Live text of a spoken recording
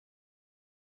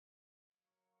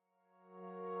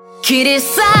切り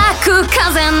裂く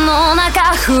風の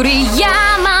中降り止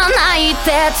まない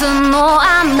鉄の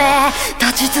雨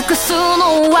立ち尽くす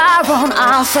のはロン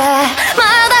アンセま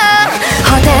だ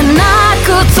果てな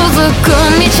く続く道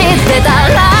でた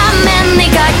らめ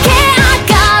に駆け上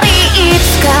がりい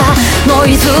つかノ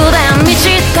イズで満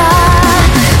ちた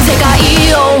世界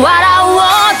を笑お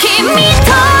う君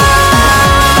と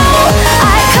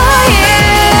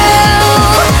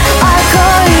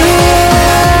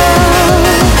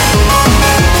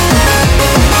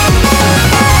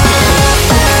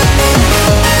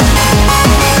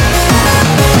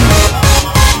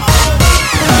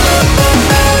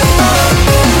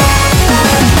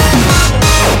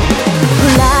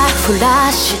ふ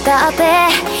らしたって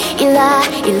イラ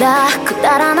イラく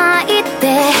だらないっ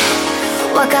て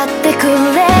分かってくれる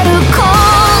こん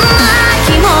な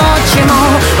気持ちも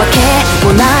わけ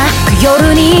もなく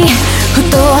夜にふ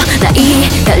と泣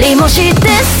いたりもして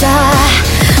さ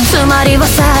つまりは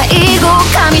最後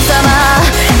神様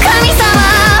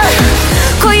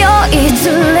今宵連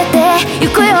れて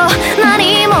行くよ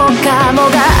何もかも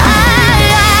が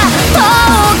溶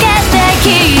けて消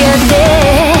え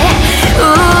て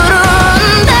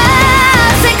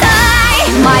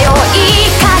迷い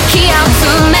かき集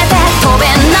めて飛べ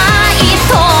ない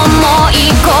と思い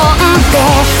込んで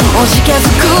おじけづ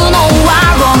くのは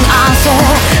ロンアンセ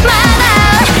まだ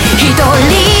一人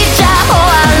じゃ終わ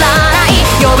らない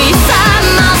呼び覚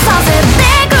まさせて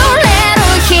くれる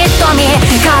瞳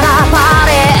からパ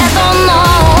レードの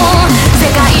世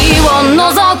界を覗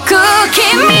く君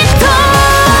と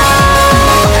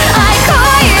I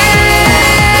call you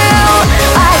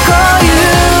I call you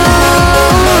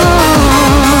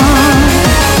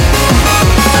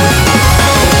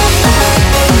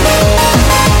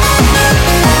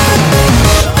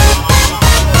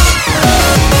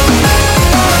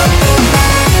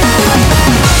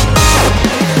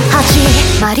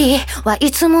始まりは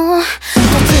いつも突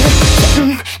然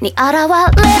に現れる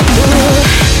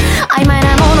曖昧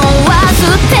なものは捨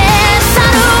て去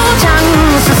るチャン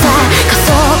スさ加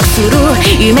速する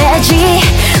イメージ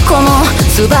この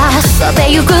翼で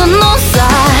行くのさ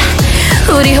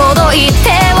振りほどいて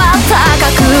は高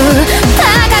く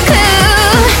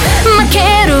負け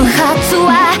るはずは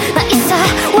ないさ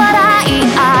笑い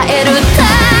合えるた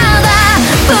だ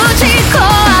ぶち壊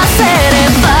せれ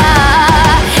ば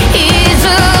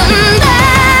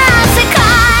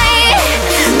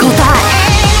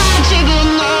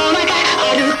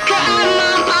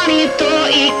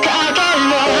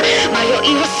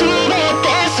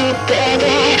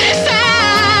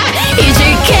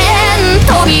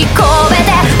飛び越え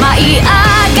て舞い上が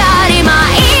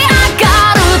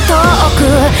る遠く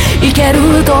行け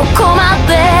るどこ